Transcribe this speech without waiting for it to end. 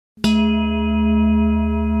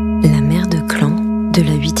de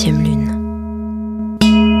la 8e lune.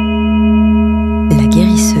 La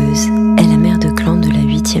guérisseuse est la mère de clan de la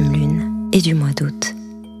 8e lune et du mois d'août.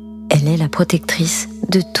 Elle est la protectrice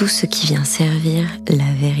de tout ce qui vient servir la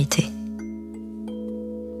vérité.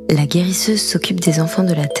 La guérisseuse s'occupe des enfants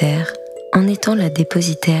de la terre en étant la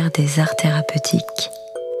dépositaire des arts thérapeutiques,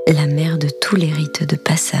 la mère de tous les rites de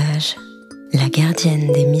passage, la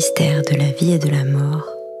gardienne des mystères de la vie et de la mort,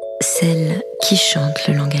 celle qui chante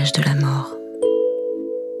le langage de la mort.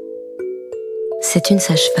 C'est une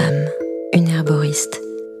sage-femme, une herboriste,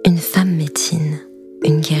 une femme médecine,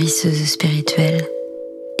 une guérisseuse spirituelle,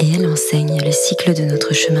 et elle enseigne les cycles de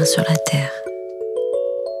notre chemin sur la terre.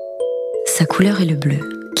 Sa couleur est le bleu,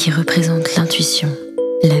 qui représente l'intuition,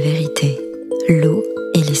 la vérité, l'eau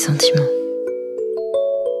et les sentiments.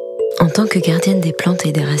 En tant que gardienne des plantes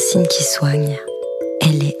et des racines qui soignent,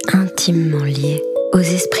 elle est intimement liée aux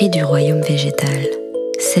esprits du royaume végétal,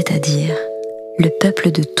 c'est-à-dire le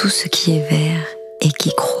peuple de tout ce qui est vert et qui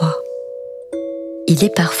croît. Il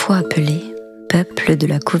est parfois appelé peuple de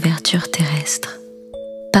la couverture terrestre,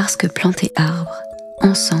 parce que plantes et arbres,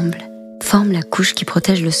 ensemble, forment la couche qui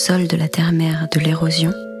protège le sol de la terre-mère de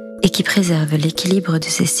l'érosion et qui préserve l'équilibre de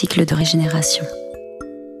ses cycles de régénération.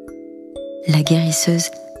 La guérisseuse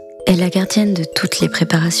est la gardienne de toutes les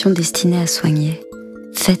préparations destinées à soigner,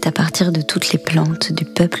 faites à partir de toutes les plantes du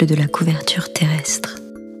peuple de la couverture terrestre.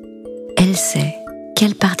 Elle sait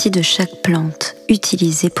quelle partie de chaque plante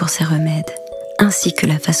utiliser pour ses remèdes, ainsi que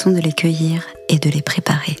la façon de les cueillir et de les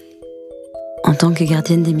préparer. En tant que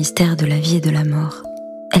gardienne des mystères de la vie et de la mort,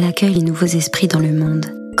 elle accueille les nouveaux esprits dans le monde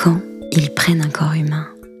quand ils prennent un corps humain.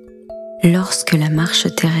 Lorsque la marche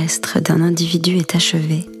terrestre d'un individu est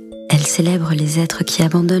achevée, elle célèbre les êtres qui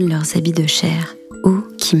abandonnent leurs habits de chair ou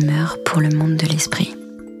qui meurent pour le monde de l'esprit.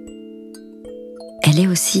 Elle est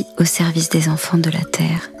aussi au service des enfants de la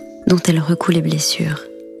terre, dont elle recoue les blessures,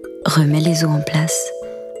 remet les os en place,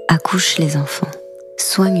 accouche les enfants,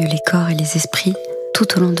 soigne les corps et les esprits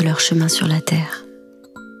tout au long de leur chemin sur la terre.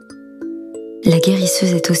 La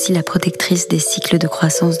guérisseuse est aussi la protectrice des cycles de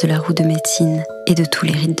croissance de la roue de médecine et de tous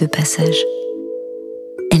les rites de passage.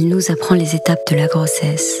 Elle nous apprend les étapes de la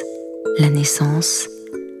grossesse, la naissance,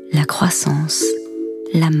 la croissance,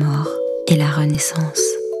 la mort et la renaissance.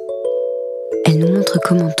 Elle nous montre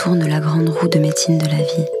comment tourne la grande roue de médecine de la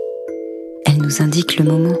vie. Elle nous indique le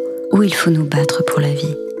moment où il faut nous battre pour la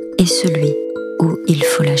vie et celui où il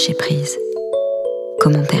faut lâcher prise.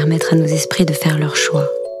 Comment permettre à nos esprits de faire leur choix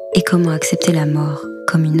et comment accepter la mort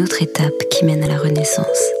comme une autre étape qui mène à la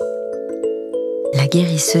renaissance. La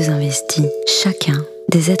guérisseuse investit chacun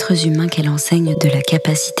des êtres humains qu'elle enseigne de la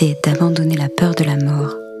capacité d'abandonner la peur de la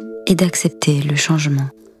mort et d'accepter le changement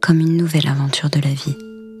comme une nouvelle aventure de la vie.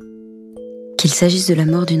 Qu'il s'agisse de la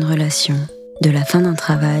mort d'une relation, de la fin d'un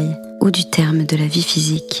travail ou du terme de la vie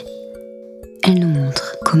physique, elle nous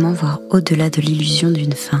montre comment voir au-delà de l'illusion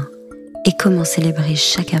d'une fin et comment célébrer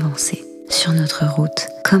chaque avancée sur notre route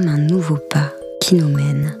comme un nouveau pas qui nous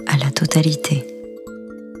mène à la totalité.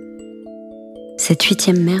 Cette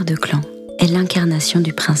 8e mère de clan est l'incarnation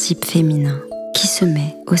du principe féminin qui se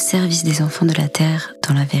met au service des enfants de la terre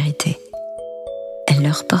dans la vérité. Elle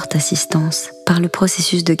leur porte assistance par le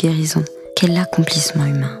processus de guérison qu'est l'accomplissement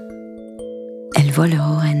humain. Elle voit leur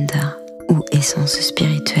orenda ou essence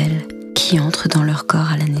spirituelle qui entre dans leur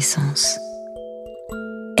corps à la naissance.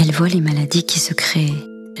 Elle voit les maladies qui se créent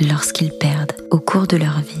lorsqu'ils perdent au cours de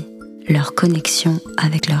leur vie leur connexion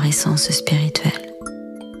avec leur essence spirituelle.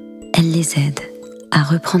 Elle les aide à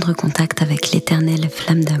reprendre contact avec l'éternelle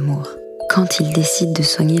flamme d'amour quand ils décident de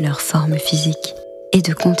soigner leur forme physique et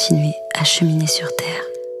de continuer à cheminer sur terre.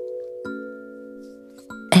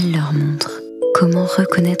 Elle leur montre comment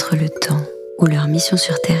reconnaître le temps où leur mission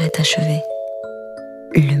sur terre est achevée,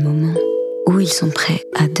 le moment où ils sont prêts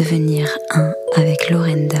à devenir un avec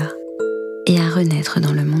l'orenda et à renaître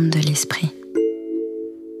dans le monde de l'esprit.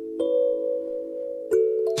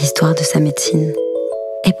 L'histoire de sa médecine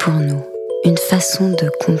est pour nous une façon de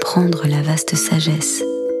comprendre la vaste sagesse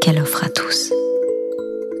qu'elle offre à tous.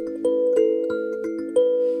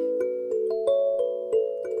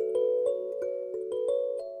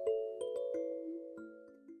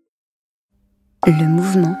 Le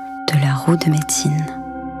mouvement de la roue de médecine.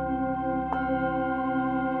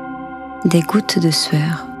 Des gouttes de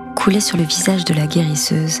sueur coulaient sur le visage de la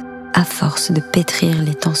guérisseuse à force de pétrir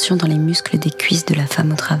les tensions dans les muscles des cuisses de la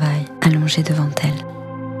femme au travail, allongée devant elle.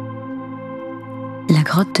 La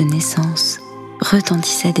grotte de naissance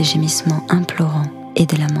retentissait des gémissements implorants et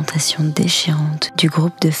des lamentations déchirantes du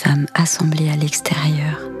groupe de femmes assemblées à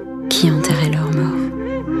l'extérieur, qui enterraient leurs morts.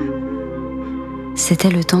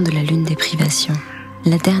 C'était le temps de la lune des privations,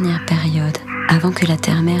 la dernière période avant que la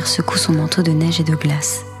terre-mère secoue son manteau de neige et de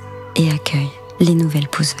glace et accueille les nouvelles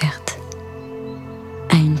pousses vertes.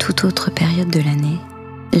 À une toute autre période de l'année,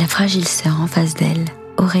 la fragile sœur en face d'elle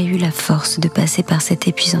aurait eu la force de passer par cet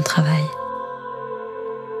épuisant travail.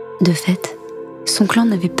 De fait, son clan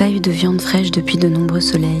n'avait pas eu de viande fraîche depuis de nombreux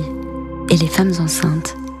soleils, et les femmes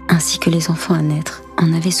enceintes, ainsi que les enfants à naître,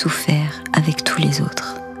 en avaient souffert avec tous les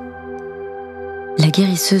autres. La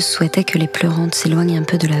guérisseuse souhaitait que les pleurantes s'éloignent un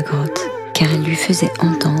peu de la grotte, car elle lui faisait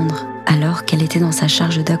entendre, alors qu'elle était dans sa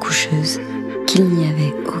charge d'accoucheuse, qu'il n'y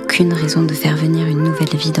avait aucune raison de faire venir une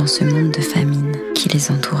nouvelle vie dans ce monde de famine qui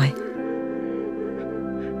les entourait.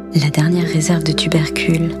 La dernière réserve de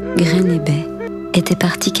tubercules, graines et baies, était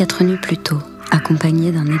partie 4 nuits plus tôt,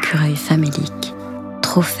 accompagnée d'un écureuil famélique,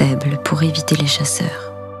 trop faible pour éviter les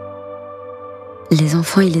chasseurs. Les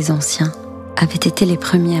enfants et les anciens avaient été les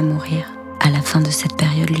premiers à mourir à la fin de cette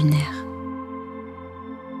période lunaire.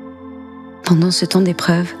 Pendant ce temps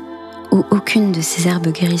d'épreuve, où aucune de ces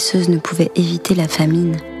herbes guérisseuses ne pouvait éviter la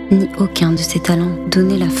famine, ni aucun de ses talents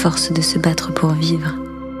donnait la force de se battre pour vivre,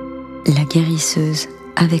 la guérisseuse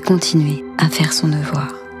avait continué à faire son devoir.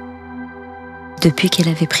 Depuis qu'elle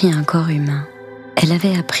avait pris un corps humain, elle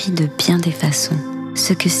avait appris de bien des façons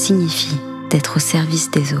ce que signifie d'être au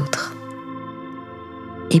service des autres.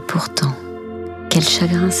 Et pourtant, quel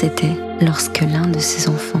chagrin c'était lorsque l'un de ses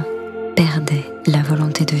enfants perdait la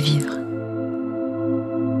volonté de vivre.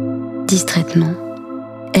 Distraitement,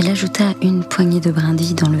 elle ajouta une poignée de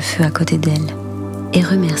brindilles dans le feu à côté d'elle et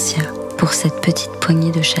remercia pour cette petite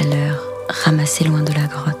poignée de chaleur ramassée loin de la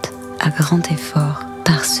grotte, à grand effort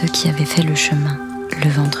par ceux qui avaient fait le chemin, le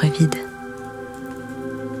ventre vide.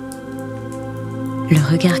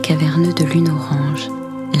 Le regard caverneux de lune orange,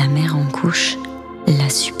 la mère en couche, la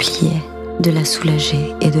suppliait de la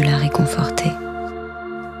soulager et de la réconforter.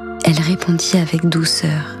 Elle répondit avec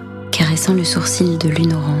douceur, caressant le sourcil de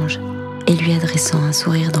lune orange et lui adressant un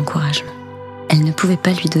sourire d'encouragement. Elle ne pouvait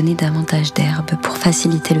pas lui donner davantage d'herbe pour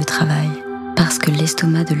faciliter le travail, parce que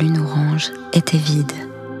l'estomac de lune orange était vide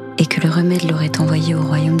et que le remède l'aurait envoyé au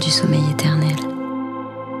royaume du sommeil éternel.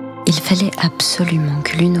 Il fallait absolument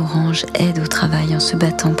que lune orange aide au travail en se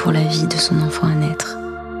battant pour la vie de son enfant à naître.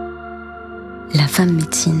 La femme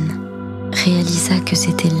Médecine réalisa que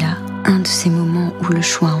c'était là un de ces moments où le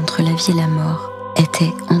choix entre la vie et la mort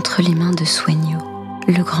était entre les mains de Sueño,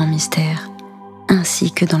 le grand mystère,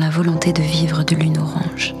 ainsi que dans la volonté de vivre de lune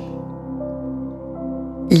orange.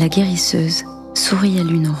 La guérisseuse sourit à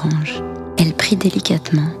lune orange. Elle prit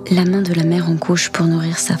délicatement la main de la mère en couche pour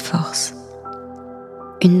nourrir sa force.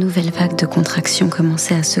 Une nouvelle vague de contractions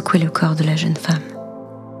commençait à secouer le corps de la jeune femme.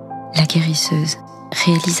 La guérisseuse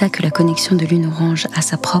réalisa que la connexion de lune orange à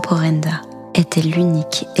sa propre Renda était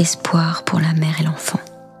l'unique espoir pour la mère et l'enfant.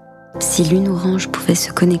 Si lune orange pouvait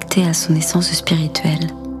se connecter à son essence spirituelle,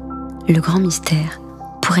 le grand mystère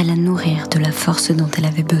pourrait la nourrir de la force dont elle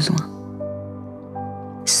avait besoin.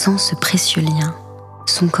 Sans ce précieux lien,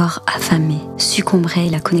 son corps affamé succomberait et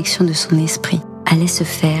la connexion de son esprit allait se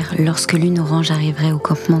faire lorsque lune orange arriverait au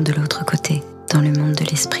campement de l'autre côté, dans le monde de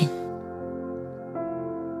l'esprit.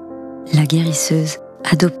 La guérisseuse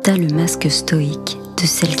adopta le masque stoïque de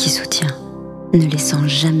celle qui soutient, ne laissant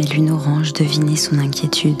jamais lune orange deviner son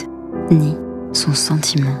inquiétude, ni son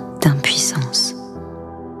sentiment d'impuissance.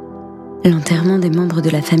 L'enterrement des membres de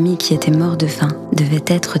la famille qui étaient morts de faim devait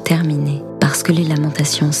être terminé parce que les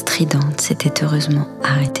lamentations stridentes s'étaient heureusement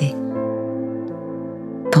arrêtées.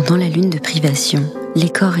 Pendant la lune de privation, les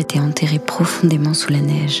corps étaient enterrés profondément sous la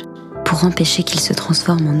neige pour empêcher qu'ils se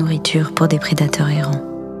transforment en nourriture pour des prédateurs errants,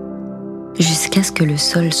 jusqu'à ce que le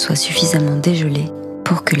sol soit suffisamment dégelé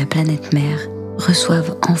pour que la planète mère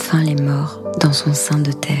reçoive enfin les morts dans son sein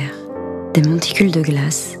de terre. Des monticules de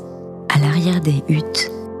glace, à l'arrière des huttes,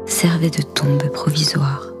 servaient de tombes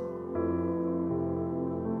provisoires.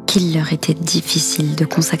 Qu'il leur était difficile de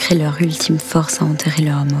consacrer leur ultime force à enterrer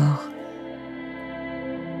leurs morts.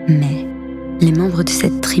 Mais les membres de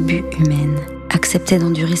cette tribu humaine acceptaient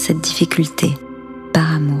d'endurer cette difficulté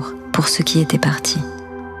par amour pour ceux qui étaient partis.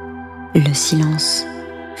 Le silence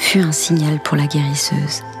fut un signal pour la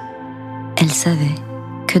guérisseuse. Elle savait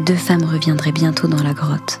que 2 femmes reviendraient bientôt dans la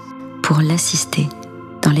grotte pour l'assister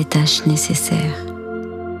dans les tâches nécessaires.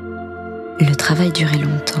 Le travail durait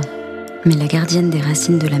longtemps, mais la gardienne des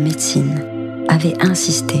racines de la médecine avait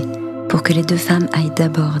insisté pour que les 2 femmes aillent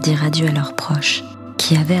d'abord dire adieu à leurs proches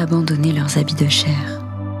qui avaient abandonné leurs habits de chair.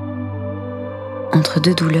 Entre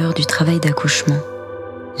 2 douleurs du travail d'accouchement,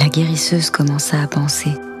 la guérisseuse commença à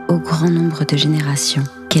penser au grand nombre de générations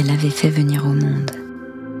qu'elle avait fait venir au monde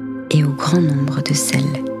et au grand nombre de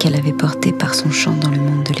celles qu'elle avait portées par son chant dans le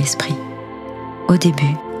monde de l'esprit. Au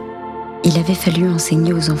début, Il avait fallu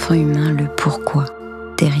enseigner aux enfants humains le pourquoi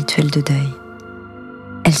des rituels de deuil.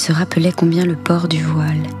 Elle se rappelait combien le port du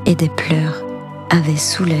voile et des pleurs avait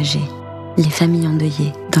soulagé les familles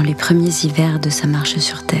endeuillées dans les premiers hivers de sa marche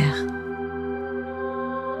sur terre.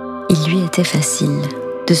 Il lui était facile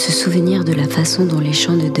de se souvenir de la façon dont les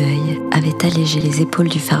chants de deuil avaient allégé les épaules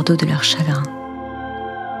du fardeau de leur chagrin.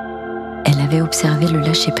 Elle avait observé le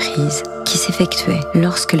lâcher-prise qui s'effectuait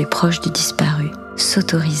lorsque les proches du disparu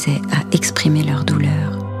s'autorisaient à exprimer leur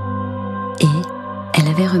douleur. Et elle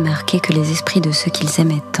avait remarqué que les esprits de ceux qu'ils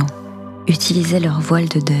aimaient tant utilisaient leur voile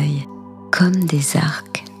de deuil comme des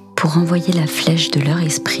arcs pour envoyer la flèche de leur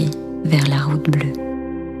esprit vers la route bleue.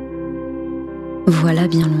 Voilà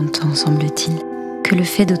bien longtemps, semble-t-il, que le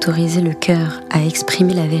fait d'autoriser le cœur à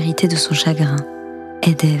exprimer la vérité de son chagrin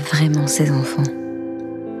aidait vraiment ses enfants.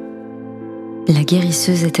 La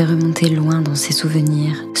guérisseuse était remontée loin dans ses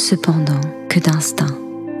souvenirs, cependant que d'instinct,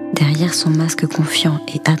 derrière son masque confiant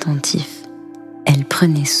et attentif, elle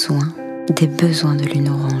prenait soin des besoins de Lune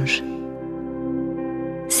Orange.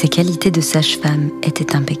 Ses qualités de sage-femme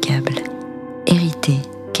étaient impeccables, héritées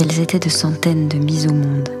qu'elles étaient de centaines de mises au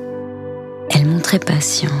monde. Elle montrait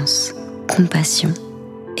patience, compassion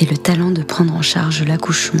et le talent de prendre en charge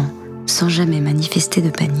l'accouchement sans jamais manifester de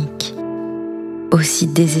panique. Aussi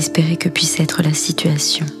désespérée que puisse être la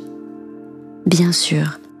situation. Bien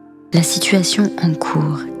sûr, la situation en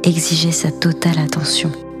cours exigeait sa totale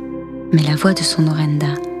attention, mais la voix de son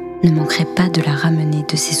Orenda ne manquerait pas de la ramener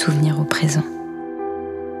de ses souvenirs au présent.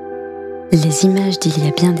 Les images d'il y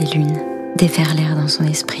a bien des lunes déferlèrent dans son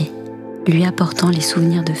esprit, lui apportant les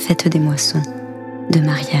souvenirs de fêtes des moissons, de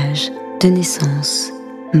mariage, de naissance,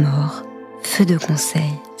 mort, feux de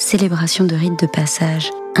conseil, célébration de rites de passage,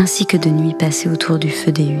 ainsi que de nuits passées autour du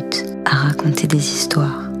feu des huttes à raconter des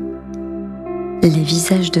histoires. Les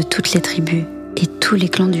visages de toutes les tribus et tous les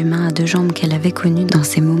clans d'humains à deux jambes qu'elle avait connus dans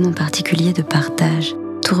ces moments particuliers de partage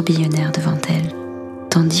tourbillonnèrent devant elle,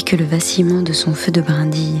 tandis que le vacillement de son feu de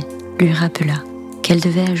brindille lui rappela qu'elle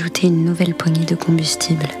devait ajouter une nouvelle poignée de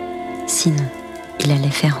combustible, sinon il allait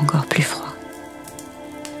faire encore plus froid.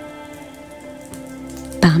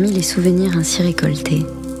 Parmi les souvenirs ainsi récoltés,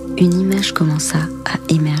 une image commença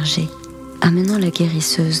à émerger, amenant la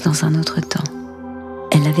guérisseuse dans un autre temps.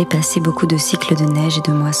 Elle avait passé beaucoup de cycles de neige et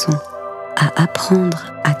de moissons, à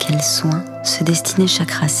apprendre à quel soin se destinait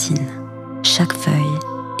chaque racine, chaque feuille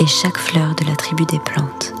et chaque fleur de la tribu des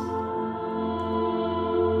plantes.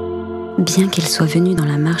 Bien qu'elle soit venue dans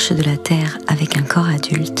la marche de la terre avec un corps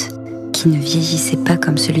adulte, qui ne vieillissait pas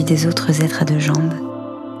comme celui des autres êtres à deux jambes,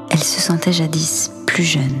 elle se sentait jadis plus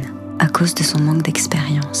jeune à cause de son manque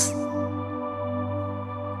d'expérience.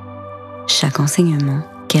 Chaque enseignement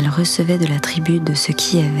qu'elle recevait de la tribu de ceux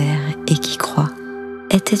qui avèrent et qui croient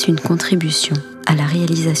était une contribution à la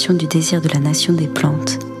réalisation du désir de la nation des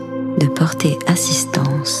plantes de porter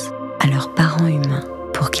assistance à leurs parents humains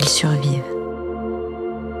pour qu'ils survivent.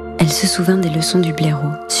 Elle se souvint des leçons du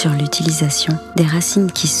blaireau sur l'utilisation des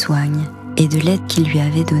racines qui soignent et de l'aide qu'il lui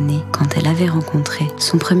avait donnée quand elle avait rencontré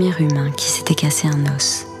son premier humain qui s'était cassé un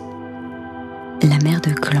os. La mère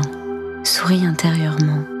de clan sourit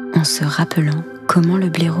intérieurement en se rappelant comment le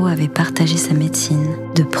blaireau avait partagé sa médecine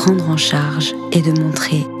de prendre en charge et de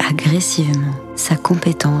montrer agressivement sa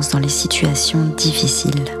compétence dans les situations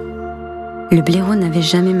difficiles. Le blaireau n'avait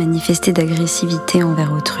jamais manifesté d'agressivité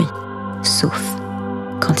envers autrui, sauf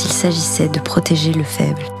quand il s'agissait de protéger le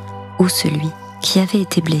faible ou celui qui avait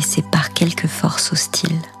été blessé par quelque force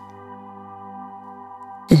hostile.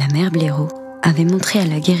 La mère blaireau avait montré à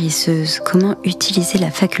la guérisseuse comment utiliser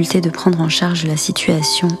la faculté de prendre en charge la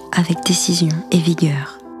situation avec décision et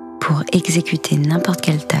vigueur pour exécuter n'importe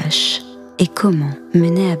quelle tâche et comment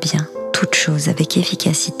mener à bien toute chose avec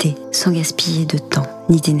efficacité sans gaspiller de temps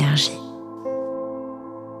ni d'énergie.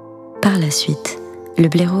 Par la suite, le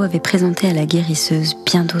blaireau avait présenté à la guérisseuse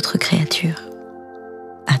bien d'autres créatures.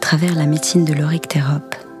 À travers la médecine de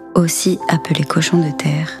l'orictérope, aussi appelée cochon de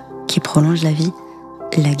terre, qui prolonge la vie,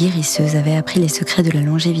 la guérisseuse avait appris les secrets de la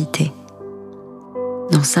longévité.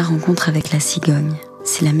 Dans sa rencontre avec la cigogne,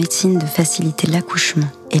 c'est la médecine de faciliter l'accouchement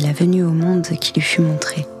et la venue au monde qui lui fut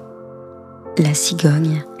montrée. La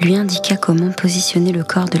cigogne lui indiqua comment positionner le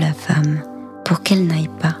corps de la femme pour qu'elle n'aille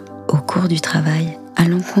pas, au cours du travail, à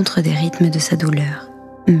l'encontre des rythmes de sa douleur,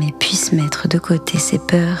 mais puisse mettre de côté ses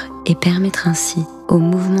peurs et permettre ainsi au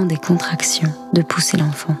mouvement des contractions de pousser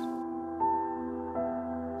l'enfant.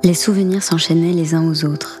 Les souvenirs s'enchaînaient les uns aux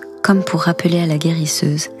autres, comme pour rappeler à la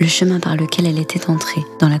guérisseuse le chemin par lequel elle était entrée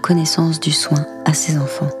dans la connaissance du soin à ses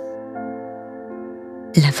enfants.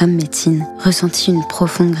 La femme médecine ressentit une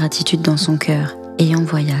profonde gratitude dans son cœur et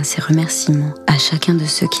envoya ses remerciements à chacun de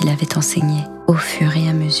ceux qui l'avaient enseigné au fur et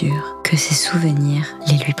à mesure que ses souvenirs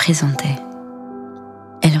les lui présentaient.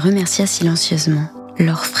 Elle remercia silencieusement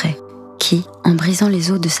l'orfraie qui, en brisant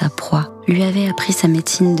les os de sa proie, lui avait appris sa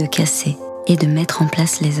médecine de casser et de mettre en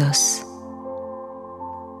place les os.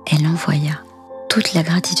 Elle envoya toute la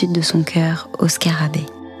gratitude de son cœur au scarabée,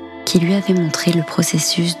 qui lui avait montré le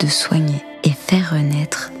processus de soigner et faire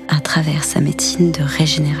renaître à travers sa médecine de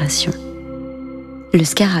régénération. Le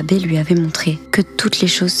scarabée lui avait montré que toutes les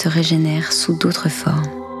choses se régénèrent sous d'autres formes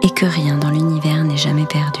et que rien dans l'univers n'est jamais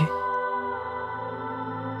perdu.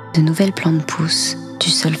 De nouvelles plantes poussent du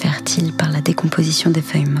sol fertile par la décomposition des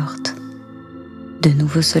feuilles mortes. De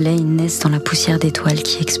nouveaux soleils naissent dans la poussière d'étoiles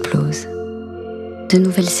qui explosent. De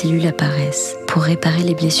nouvelles cellules apparaissent pour réparer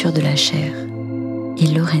les blessures de la chair. Et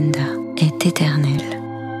l'Orenda est éternelle,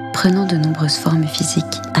 prenant de nombreuses formes physiques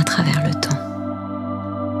à travers le temps.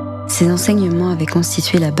 Ces enseignements avaient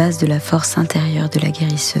constitué la base de la force intérieure de la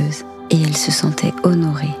guérisseuse, et elle se sentait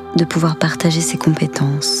honorée de pouvoir partager ses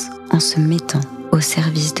compétences en se mettant au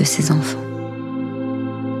service de ses enfants.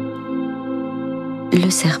 Le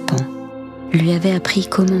serpent lui avait appris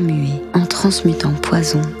comment muer en transmutant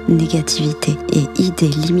poison, négativité et idées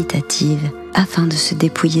limitatives afin de se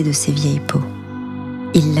dépouiller de ses vieilles peaux.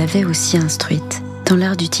 Il l'avait aussi instruite dans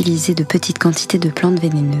l'art d'utiliser de petites quantités de plantes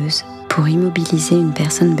vénéneuses pour immobiliser une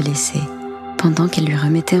personne blessée pendant qu'elle lui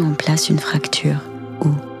remettait en place une fracture ou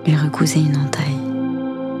lui recousait une entaille.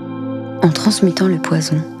 En transmutant le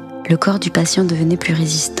poison, le corps du patient devenait plus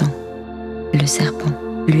résistant. Le serpent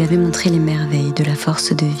lui avait montré les merveilles de la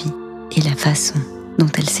force de vie et la façon dont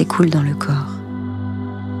elle s'écoule dans le corps.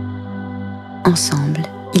 Ensemble,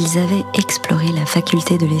 ils avaient exploré la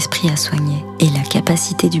faculté de l'esprit à soigner et la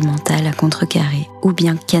capacité du mental à contrecarrer ou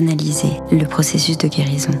bien canaliser le processus de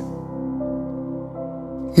guérison.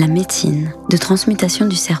 La médecine de transmutation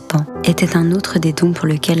du serpent était un autre des dons pour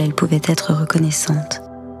lequel elle pouvait être reconnaissante,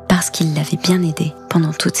 parce qu'il l'avait bien aidée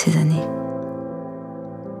pendant toutes ces années.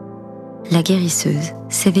 La guérisseuse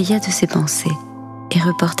s'éveilla de ses pensées et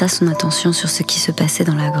reporta son attention sur ce qui se passait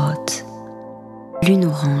dans la grotte. Lune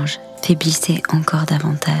orange faiblissait encore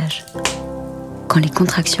davantage. Quand les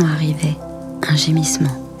contractions arrivaient, un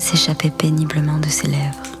gémissement s'échappait péniblement de ses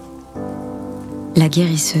lèvres. La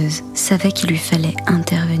guérisseuse savait qu'il lui fallait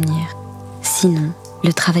intervenir, sinon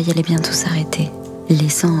le travail allait bientôt s'arrêter,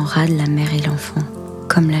 laissant en rade la mère et l'enfant,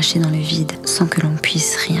 comme lâchés dans le vide sans que l'on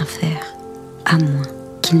puisse rien faire, à moins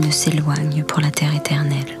qu'ils ne s'éloignent pour la terre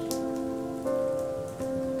éternelle.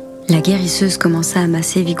 La guérisseuse commença à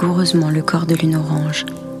masser vigoureusement le corps de Lune orange,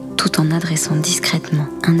 tout en adressant discrètement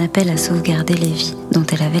un appel à sauvegarder les vies dont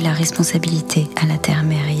elle avait la responsabilité à la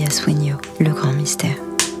terre-mère et à Sueño, le grand mystère.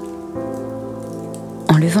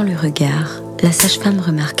 En levant le regard, la sage-femme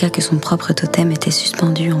remarqua que son propre totem était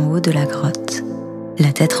suspendu en haut de la grotte.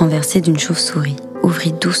 La tête renversée d'une chauve-souris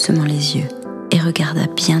ouvrit doucement les yeux et regarda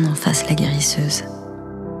bien en face la guérisseuse.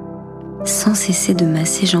 Sans cesser de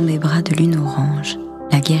masser jambes et bras de Lune orange,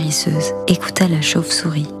 la guérisseuse écouta la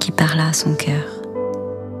chauve-souris qui parla à son cœur.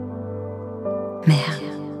 « Mère,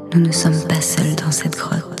 nous ne sommes pas seuls dans cette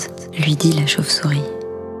grotte, » lui dit la chauve-souris.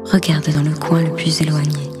 « Regarde dans le coin le plus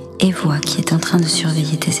éloigné et vois qui est en train de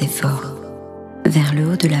surveiller tes efforts. » Vers le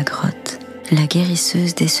haut de la grotte, la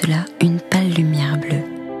guérisseuse décela une pâle lumière bleue.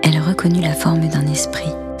 Elle reconnut la forme d'un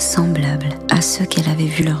esprit, semblable à ceux qu'elle avait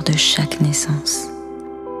vus lors de chaque naissance.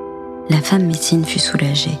 La femme médecine fut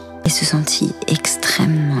soulagée et se sentit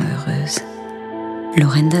extrêmement heureuse.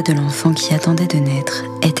 L'Orenda de l'enfant qui attendait de naître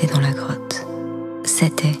était dans la grotte.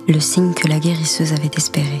 C'était le signe que la guérisseuse avait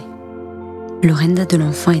espéré. L'Orenda de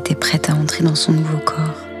l'enfant était prête à entrer dans son nouveau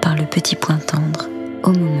corps par le petit point tendre,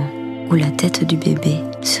 au moment où la tête du bébé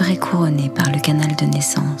serait couronnée par le canal de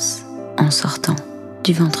naissance, en sortant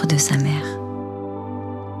du ventre de sa mère.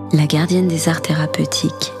 La gardienne des arts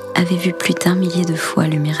thérapeutiques avait vu plus d'1 millier de fois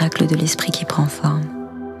le miracle de l'esprit qui prend forme,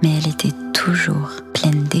 mais elle était toujours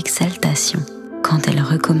pleine d'exaltation quand elle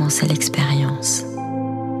recommençait l'expérience.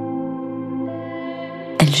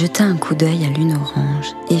 Elle jeta un coup d'œil à Lune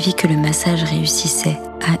orange et vit que le massage réussissait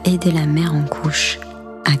à aider la mère en couche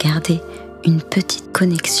à garder une petite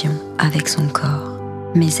connexion avec son corps.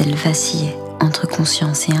 Mais elle vacillait entre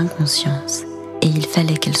conscience et inconscience, et il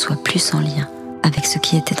fallait qu'elle soit plus en lien avec ce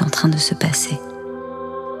qui était en train de se passer.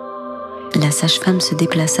 La sage-femme se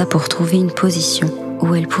déplaça pour trouver une position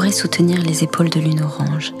où elle pourrait soutenir les épaules de Lune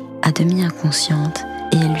orange, à demi inconsciente,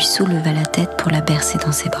 et elle lui souleva la tête pour la bercer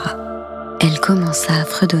dans ses bras. Elle commença à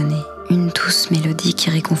fredonner une douce mélodie qui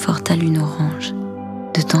réconforta Lune orange.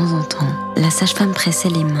 De temps en temps, la sage-femme pressait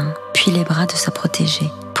les mains, puis les bras de sa protégée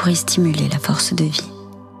pour y stimuler la force de vie.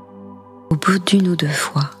 Au bout d'1 ou 2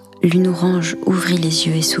 fois, Lune Orange ouvrit les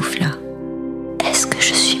yeux et souffla. « Est-ce que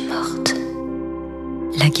je suis morte ?»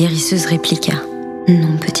 La guérisseuse répliqua. «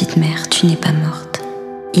 Non, petite mère, tu n'es pas morte.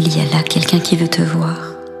 Il y a là quelqu'un qui veut te voir.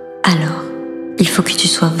 Alors, il faut que tu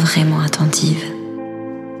sois vraiment attentive. »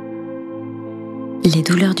 Les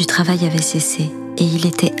douleurs du travail avaient cessé et il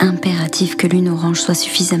était impératif que Lune Orange soit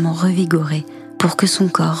suffisamment revigorée pour que son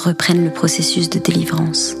corps reprenne le processus de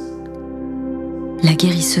délivrance. La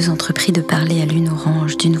guérisseuse entreprit de parler à Lune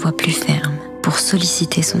Orange d'une voix plus ferme pour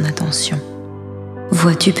solliciter son attention. «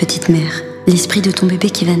 Vois-tu, petite mère, l'esprit de ton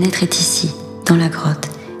bébé qui va naître est ici, dans la grotte,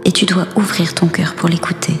 et tu dois ouvrir ton cœur pour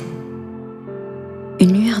l'écouter. »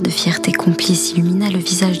 Une lueur de fierté complice illumina le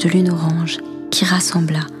visage de Lune Orange, qui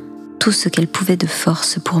rassembla tout ce qu'elle pouvait de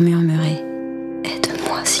force pour murmurer. «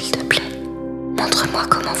 Aide-moi, s'il te plaît. Montre-moi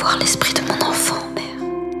comment voir l'esprit de mon enfant, mère. »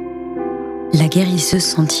 La guérisseuse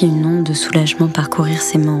sentit une onde de soulagement parcourir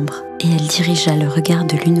ses membres et elle dirigea le regard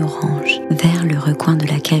de Lune Orange vers le recoin de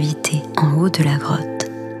la cavité en haut de la grotte.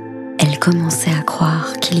 Elle commençait à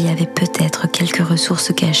croire qu'il y avait peut-être quelques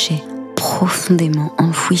ressources cachées, profondément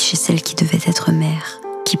enfouies chez celle qui devait être mère,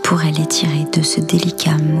 qui pourrait les tirer de ce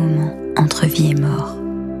délicat moment entre vie et mort.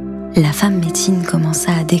 La femme Médecine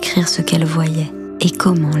commença à décrire ce qu'elle voyait et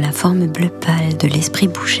comment la forme bleue pâle de l'esprit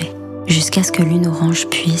bougeait, jusqu'à ce que Lune Orange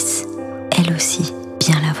puisse, elle aussi,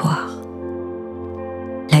 bien la voir.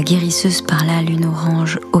 La guérisseuse parla à Lune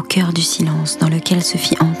Orange au cœur du silence dans lequel se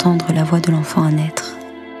fit entendre la voix de l'enfant à naître.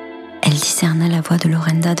 Elle discerna la voix de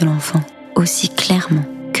l'Orenda de l'enfant aussi clairement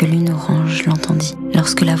que Lune Orange l'entendit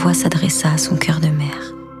lorsque la voix s'adressa à son cœur de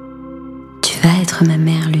mère. « Tu vas être ma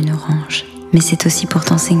mère, Lune Orange, mais c'est aussi pour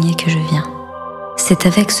t'enseigner que je viens. C'est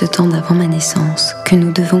avec ce temps d'avant ma naissance que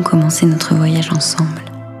nous devons commencer notre voyage ensemble.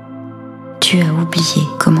 Tu as oublié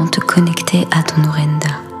comment te connecter à ton Orenda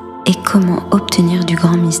et comment obtenir du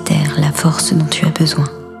grand mystère la force dont tu as besoin.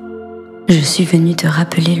 Je suis venue te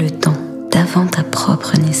rappeler le temps d'avant ta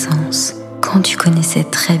propre naissance, quand tu connaissais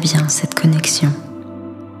très bien cette connexion.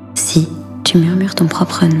 Si tu murmures ton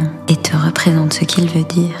propre nom et te représentes ce qu'il veut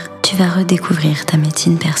dire, tu vas redécouvrir ta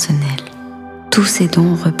médecine personnelle. Tous ces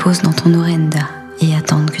dons reposent dans ton Orenda et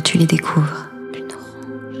attendent que tu les découvres. Lune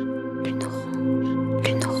Orange, Lune Orange,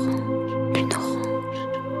 Lune Orange, Lune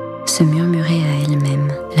Orange, se murmurait à elle-même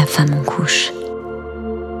la femme en couche.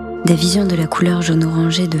 Des visions de la couleur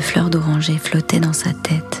jaune-orangée de fleurs d'oranger flottaient dans sa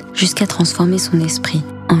tête, jusqu'à transformer son esprit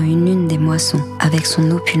en une lune des moissons avec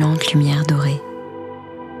son opulente lumière dorée.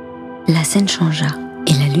 La scène changea,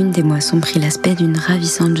 et la lune des moissons prit l'aspect d'une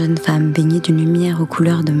ravissante jeune femme baignée d'une lumière aux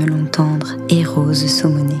couleurs de melon tendre et rose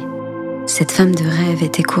saumonné. Cette femme de rêve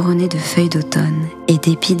était couronnée de feuilles d'automne et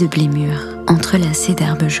d'épis de blé mûr, entrelacés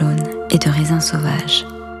d'herbes jaunes et de raisins sauvages.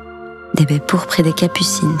 Des baies pourpres et des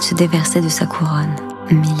capucines se déversaient de sa couronne,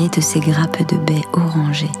 mêlées de ces grappes de baies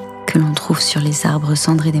orangées que l'on trouve sur les arbres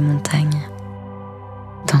cendrés des montagnes.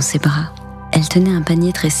 Dans ses bras, elle tenait un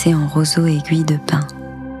panier tressé en roseaux et aiguilles de pin.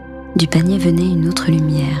 Du panier venait une autre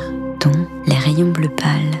lumière, dont les rayons bleu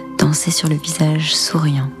pâle dansaient sur le visage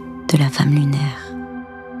souriant de la femme lunaire.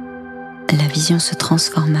 La vision se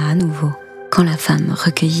transforma à nouveau quand la femme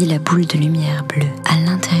recueillit la boule de lumière bleue à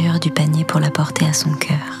l'intérieur du panier pour la porter à son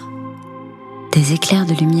cœur. Des éclairs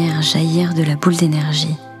de lumière jaillirent de la boule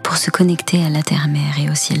d'énergie pour se connecter à la terre-mère et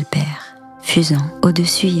au ciel-père, fusant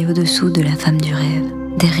au-dessus et au-dessous de la femme du rêve.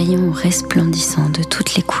 Des rayons resplendissants de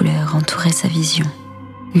toutes les couleurs entouraient sa vision.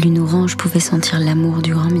 Lune Orange pouvait sentir l'amour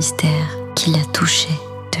du grand mystère qui la touchait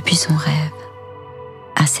depuis son rêve.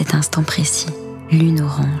 À cet instant précis, Lune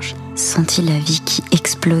Orange sentit la vie qui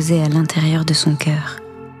explosait à l'intérieur de son cœur.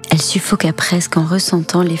 Elle suffoqua presque en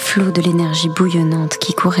ressentant les flots de l'énergie bouillonnante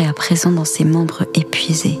qui courait à présent dans ses membres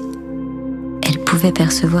épuisés. Elle pouvait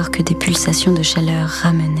percevoir que des pulsations de chaleur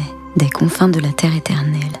ramenaient, des confins de la terre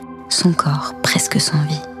éternelle, son corps presque sans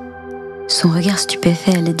vie. Son regard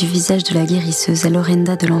stupéfait allait du visage de la guérisseuse à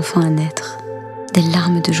l'Orenda de l'enfant à naître. Des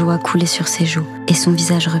larmes de joie coulaient sur ses joues et son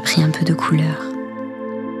visage reprit un peu de couleur.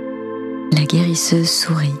 La guérisseuse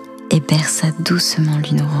sourit et berça doucement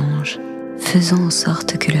Lune Orange, faisant en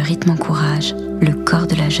sorte que le rythme encourage le corps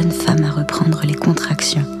de la jeune femme à reprendre les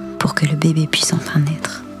contractions pour que le bébé puisse enfin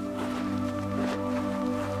naître.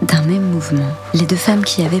 D'un même mouvement, les deux femmes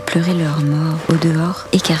qui avaient pleuré leur mort au dehors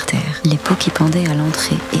écartèrent les peaux qui pendaient à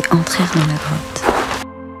l'entrée et entrèrent dans la grotte.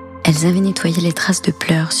 Elles avaient nettoyé les traces de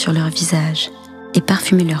pleurs sur leur visage et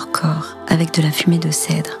parfumé leur corps avec de la fumée de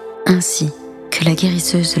cèdre, ainsi que la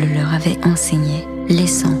guérisseuse le leur avait enseigné,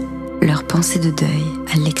 laissant leur pensée de deuil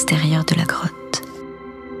à l'extérieur de la grotte.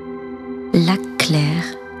 La Claire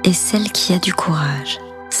et celle qui a du courage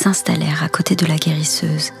s'installèrent à côté de la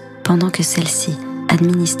guérisseuse pendant que celle-ci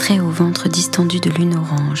administrait au ventre distendu de lune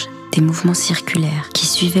orange des mouvements circulaires qui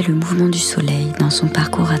suivaient le mouvement du soleil dans son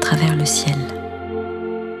parcours à travers le ciel.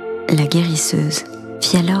 La guérisseuse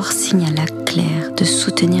fit alors signe à lac clair de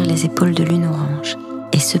soutenir les épaules de lune orange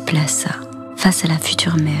et se plaça face à la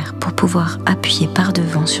future mère pour pouvoir appuyer par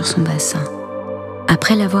devant sur son bassin.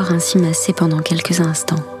 Après l'avoir ainsi massé pendant quelques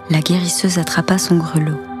instants, la guérisseuse attrapa son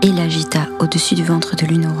grelot et l'agita au-dessus du ventre de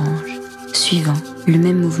lune orange, suivant le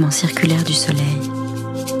même mouvement circulaire du soleil.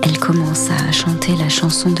 Elle commença à chanter la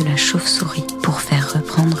chanson de la chauve-souris pour faire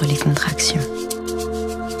reprendre les contractions.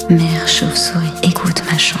 Mère chauve-souris, écoute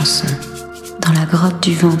ma chanson. Dans la grotte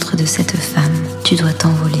du ventre de cette femme, tu dois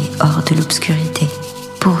t'envoler hors de l'obscurité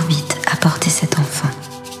pour vite apporter cet enfant.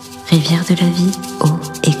 Rivière de la vie, eau,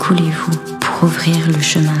 écoulez-vous pour ouvrir le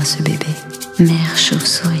chemin à ce bébé. Mère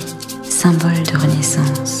chauve-souris, symbole de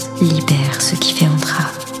renaissance, libère ce qui fait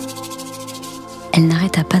entrave. Elle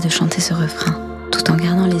n'arrêta pas de chanter ce refrain, tout en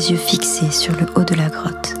gardant les yeux fixés sur le haut de la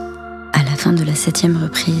grotte. À la fin de la 7e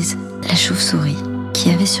reprise, la chauve-souris,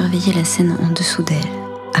 qui avait surveillé la scène en dessous d'elle,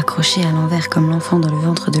 accrochée à l'envers comme l'enfant dans le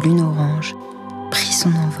ventre de lune orange, prit son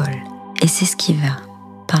envol et s'esquiva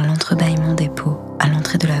par l'entrebâillement des peaux à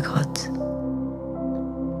l'entrée de la grotte.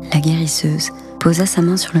 La guérisseuse posa sa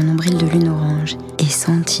main sur le nombril de lune orange et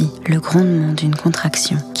sentit le grondement d'une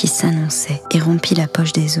contraction qui s'annonçait et rompit la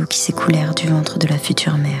poche des os qui s'écoulèrent du ventre de la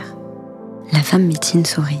future mère. La femme Médecine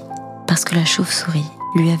sourit, parce que la chauve-souris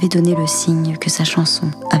lui avait donné le signe que sa chanson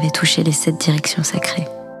avait touché les 7 directions sacrées.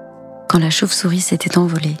 Quand la chauve-souris s'était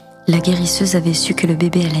envolée, la guérisseuse avait su que le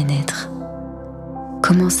bébé allait naître.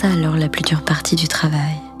 Commença alors la plus dure partie du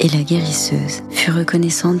travail, et la guérisseuse fut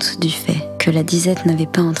reconnaissante du fait que la disette n'avait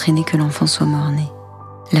pas entraîné que l'enfant soit mort-né.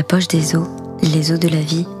 La poche des os, les os de la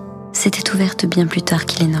vie, s'était ouverte bien plus tard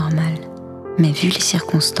qu'il est normal, mais vu les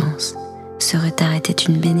circonstances, ce retard était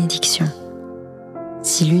une bénédiction.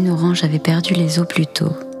 Si lune orange avait perdu les os plus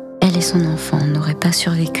tôt, elle et son enfant n'auraient pas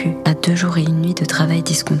survécu à 2 jours et 1 nuit de travail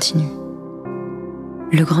discontinu.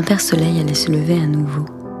 Le grand-père Soleil allait se lever à nouveau,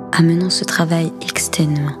 amenant ce travail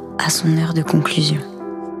exténuant à son heure de conclusion.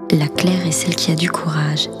 La claire et celle qui a du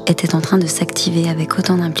courage étaient en train de s'activer avec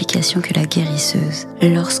autant d'implication que la guérisseuse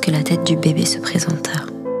lorsque la tête du bébé se présenta.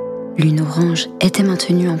 Lune orange était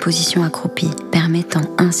maintenue en position accroupie, permettant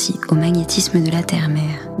ainsi au magnétisme de la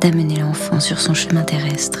terre-mère d'amener l'enfant sur son chemin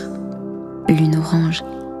terrestre. Lune orange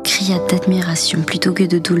cria d'admiration plutôt que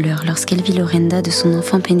de douleur lorsqu'elle vit l'orenda de son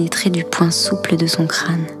enfant pénétrer du point souple de son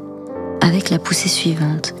crâne. Avec la poussée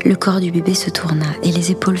suivante, le corps du bébé se tourna et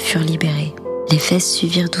les épaules furent libérées. Les fesses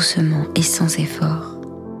suivirent doucement et sans effort.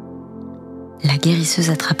 La guérisseuse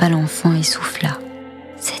attrapa l'enfant et souffla.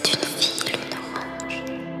 « C'est une fille, Lune orange. »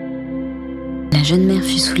 La jeune mère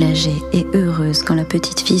fut soulagée et heureuse quand la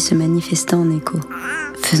petite fille se manifesta en écho,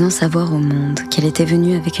 faisant savoir au monde qu'elle était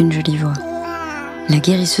venue avec une jolie voix. La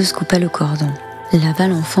guérisseuse coupa le cordon, lava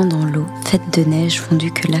l'enfant dans l'eau faite de neige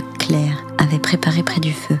fondue que lac clair avait préparée près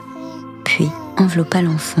du feu, puis enveloppa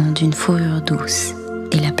l'enfant d'une fourrure douce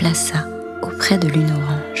et la plaça auprès de lune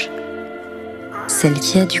orange. Celle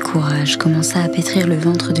qui a du courage commença à pétrir le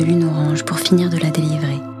ventre de lune orange pour finir de la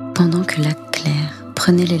délivrer, pendant que lac clair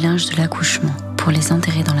prenait les linges de l'accouchement pour les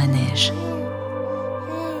enterrer dans la neige.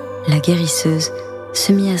 La guérisseuse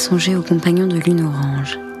se mit à songer au compagnon de lune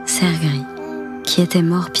orange, cerf gris, qui était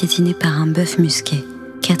mort piétiné par un bœuf musqué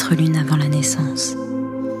 4 lunes avant la naissance.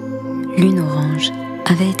 Lune orange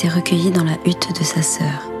avait été recueillie dans la hutte de sa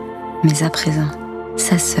sœur, mais à présent,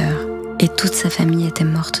 sa sœur et toute sa famille étaient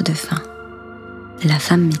mortes de faim. La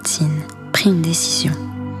femme Médecine prit une décision.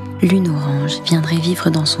 Lune orange viendrait vivre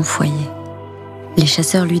dans son foyer. Les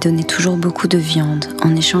chasseurs lui donnaient toujours beaucoup de viande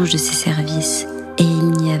en échange de ses services, et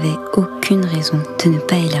il n'y avait aucune raison de ne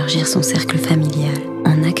pas élargir son cercle familial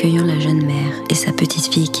en accueillant la jeune mère et sa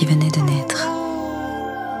petite fille qui venait de naître.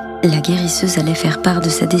 La guérisseuse allait faire part de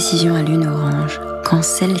sa décision à Lune orange quand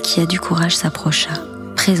celle qui a du courage s'approcha,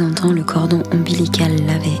 présentant le cordon ombilical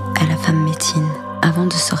lavé à la femme Médecine avant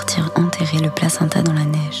de sortir enterrer le placenta dans la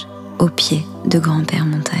neige, au pied de grand-père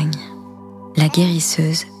montagne. La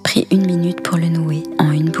guérisseuse prit 1 minute pour le nouer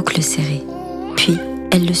en une boucle serrée, puis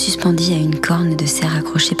elle le suspendit à une corne de cerf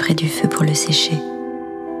accrochée près du feu pour le sécher.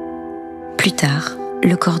 Plus tard,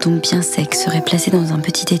 le cordon bien sec serait placé dans un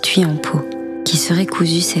petit étui en peau qui serait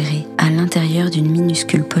cousu serré à l'intérieur d'une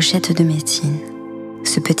minuscule pochette de Médecine.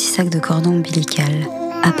 Ce petit sac de cordon ombilical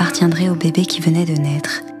appartiendrait au bébé qui venait de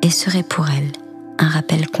naître et serait pour elle un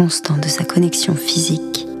rappel constant de sa connexion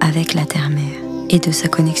physique avec la terre-mère et de sa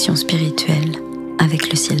connexion spirituelle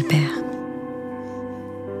avec le ciel-père.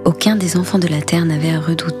 Aucun des enfants de la terre n'avait à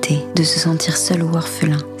redouter de se sentir seul ou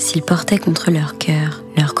orphelin s'ils portaient contre leur cœur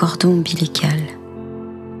leur cordon ombilical,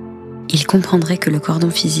 ils comprendraient que le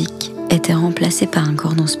cordon physique était remplacé par un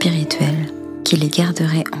cordon spirituel qui les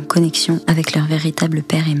garderait en connexion avec leur véritable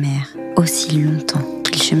père et mère aussi longtemps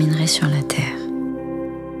qu'ils chemineraient sur la terre.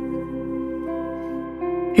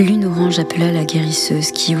 Lune Orange appela la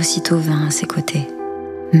guérisseuse qui aussitôt vint à ses côtés.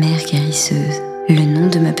 « Mère guérisseuse, le nom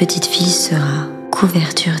de ma petite fille sera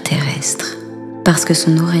couverture terrestre, parce que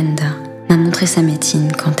son Orenda m'a montré sa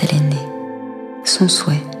médecine quand elle est née. Son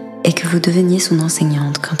souhait est que vous deveniez son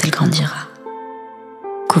enseignante quand elle grandira.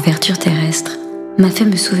 Couverture terrestre m'a fait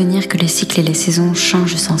me souvenir que les cycles et les saisons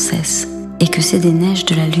changent sans cesse et que c'est des neiges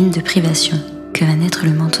de la lune de privation que va naître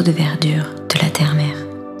le manteau de verdure de la terre-mère.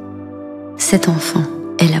 Cet enfant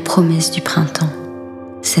est la promesse du printemps.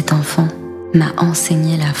 Cet enfant m'a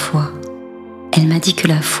enseigné la foi. Elle m'a dit que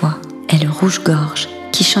la foi est le rouge-gorge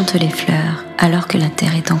qui chante les fleurs alors que la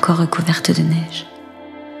terre est encore recouverte de neige.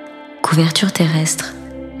 Couverture terrestre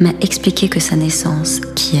m'a expliqué que sa naissance,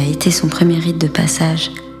 qui a été son premier rite de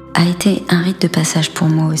passage, a été un rite de passage pour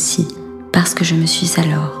moi aussi, parce que je me suis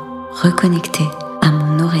alors reconnectée à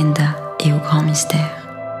mon Orenda et au grand mystère.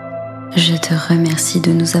 Je te remercie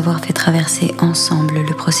de nous avoir fait traverser ensemble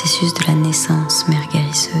le processus de la naissance, Mère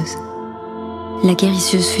guérisseuse. La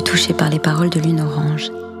guérisseuse fut touchée par les paroles de Lune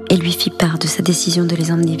Orange et lui fit part de sa décision de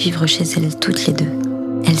les emmener vivre chez elle toutes les deux.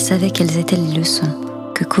 Elle savait quelles étaient les leçons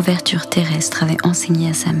que Couverture terrestre avait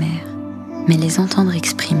enseignées à sa mère, mais les entendre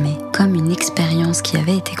exprimer comme une expérience qui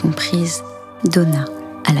avait été comprise donna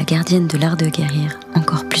à la gardienne de l'art de guérir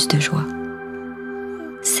encore plus de joie.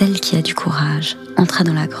 Celle qui a du courage entra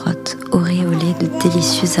dans la grotte auréolée de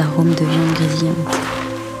délicieux arômes de viande grésillante.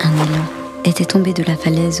 Un élan était tombé de la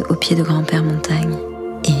falaise au pied de Grand-Père Montagne,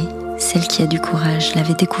 et celle qui a du courage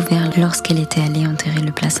l'avait découvert lorsqu'elle était allée enterrer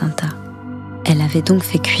le placenta. Elle avait donc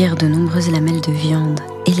fait cuire de nombreuses lamelles de viande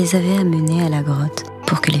et les avait amenées à la grotte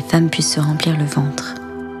pour que les femmes puissent se remplir le ventre.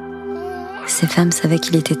 Ces femmes savaient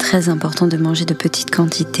qu'il était très important de manger de petites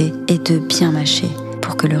quantités et de bien mâcher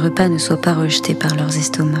pour que le repas ne soit pas rejeté par leurs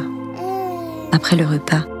estomacs. Après le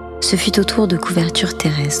repas, ce fut au tour de Couverture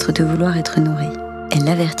terrestre de vouloir être nourrie. Elle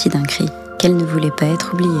l'avertit d'un cri qu'elle ne voulait pas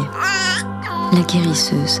être oubliée. La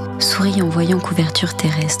guérisseuse sourit en voyant Couverture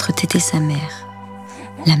terrestre téter sa mère.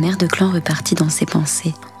 La mère de clan repartit dans ses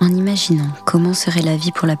pensées en imaginant comment serait la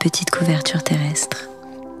vie pour la petite Couverture terrestre.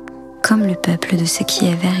 Comme le peuple de ceux qui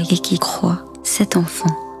est vert et qui croit, cet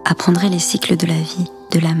enfant apprendrait les cycles de la vie,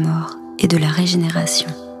 de la mort et de la régénération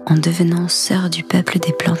en devenant sœur du peuple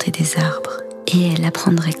des plantes et des arbres. Et elle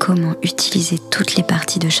apprendrait comment utiliser toutes les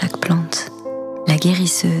parties de chaque plante. La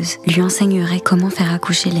guérisseuse lui enseignerait comment faire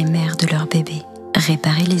accoucher les mères de leurs bébés,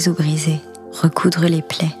 réparer les os brisés, recoudre les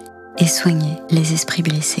plaies et soigner les esprits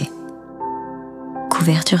blessés.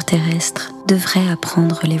 Couverture terrestre devrait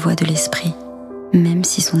apprendre les voies de l'esprit, même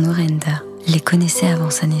si son Orenda les connaissait avant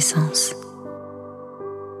sa naissance.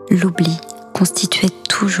 L'oubli constituait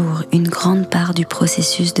toujours une grande part du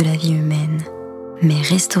processus de la vie humaine, mais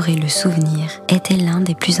restaurer le souvenir était l'un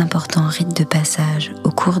des plus importants rites de passage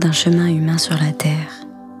au cours d'un chemin humain sur la Terre,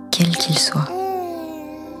 quel qu'il soit.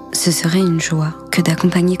 Ce serait une joie que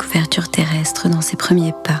d'accompagner Couverture terrestre dans ses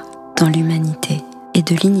premiers pas dans l'humanité et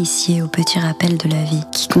de l'initier au petit rappel de la vie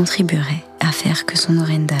qui contribuerait à faire que son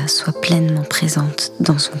Orenda soit pleinement présente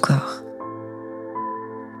dans son corps.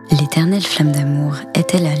 L'éternelle flamme d'amour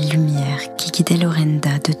était la lumière qui guidait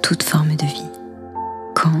l'Orenda de toute forme de vie.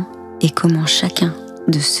 Quand et comment chacun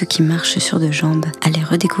de ceux qui marchent sur deux jambes allait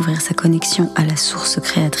redécouvrir sa connexion à la source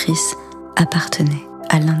créatrice appartenait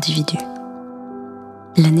à l'individu.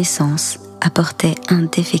 La naissance apportait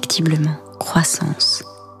indéfectiblement croissance,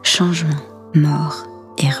 changement, mort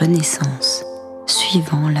et renaissance,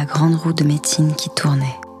 suivant la grande roue de médecine qui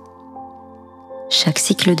tournait. Chaque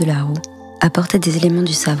cycle de la roue apportait des éléments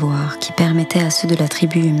du savoir qui permettaient à ceux de la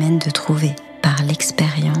tribu humaine de trouver, par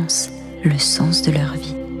l'expérience, le sens de leur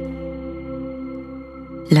vie.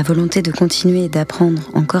 La volonté de continuer et d'apprendre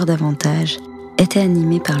encore davantage était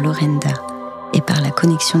animée par l'Orenda et par la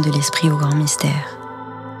connexion de l'esprit au grand mystère.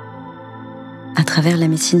 À travers la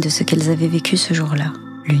médecine de ce qu'elles avaient vécu ce jour-là,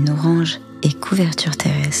 Lune Orange et Couverture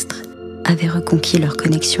terrestre avaient reconquis leur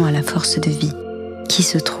connexion à la force de vie qui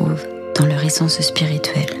se trouve dans leur essence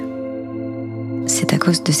spirituelle. C'est à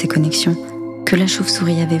cause de ces connexions que la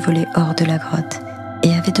chauve-souris avait volé hors de la grotte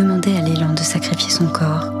et avait demandé à l'élan de sacrifier son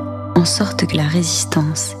corps, en sorte que la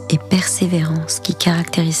résistance et persévérance qui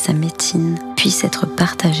caractérisent sa médecine puissent être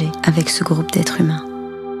partagées avec ce groupe d'êtres humains.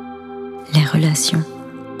 Les relations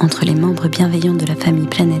entre les membres bienveillants de la famille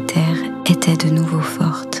planétaire étaient de nouveau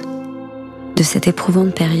fortes. De cette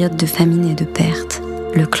éprouvante période de famine et de perte,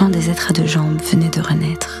 le clan des êtres à deux jambes venait de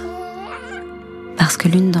renaître. Parce que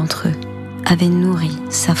l'une d'entre eux avait nourri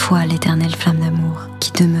sa foi à l'éternelle flamme d'amour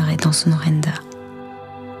qui demeurait dans son orenda.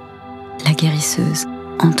 La guérisseuse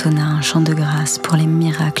entonna un chant de grâce pour les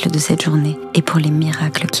miracles de cette journée et pour les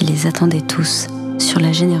miracles qui les attendaient tous sur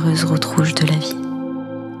la généreuse route rouge de la vie.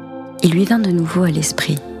 Il lui vint de nouveau à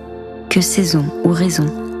l'esprit que saison ou raison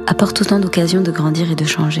apporte autant d'occasions de grandir et de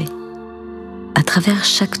changer. À travers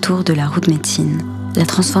chaque tour de la roue de médecine, la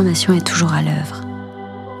transformation est toujours à l'œuvre.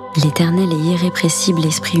 L'éternel et irrépressible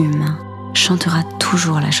esprit humain chantera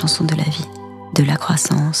toujours la chanson de la vie, de la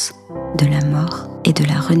croissance, de la mort et de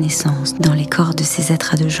la renaissance dans les corps de ces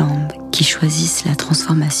êtres à deux jambes qui choisissent la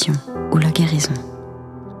transformation ou la guérison.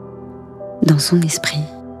 Dans son esprit,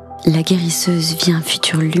 la guérisseuse vit un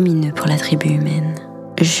futur lumineux pour la tribu humaine,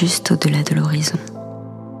 juste au-delà de l'horizon.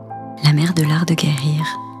 La mère de l'art de guérir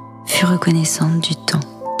fut reconnaissante du temps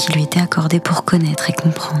qui lui était accordé pour connaître et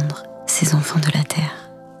comprendre ses enfants de la terre.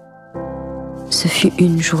 Ce fut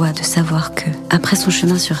une joie de savoir que, après son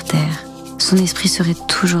chemin sur terre, son esprit serait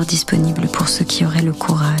toujours disponible pour ceux qui auraient le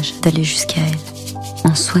courage d'aller jusqu'à elle,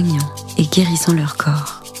 en soignant et guérissant leur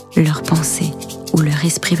corps, leurs pensées ou leur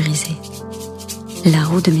esprit brisé. La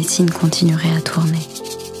roue de médecine continuerait à tourner,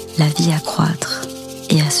 la vie à croître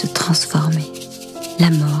et à se transformer, la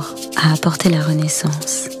mort à apporter la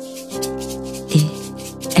renaissance. Et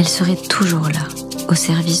elle serait toujours là, au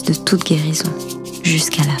service de toute guérison,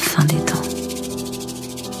 jusqu'à la fin des temps.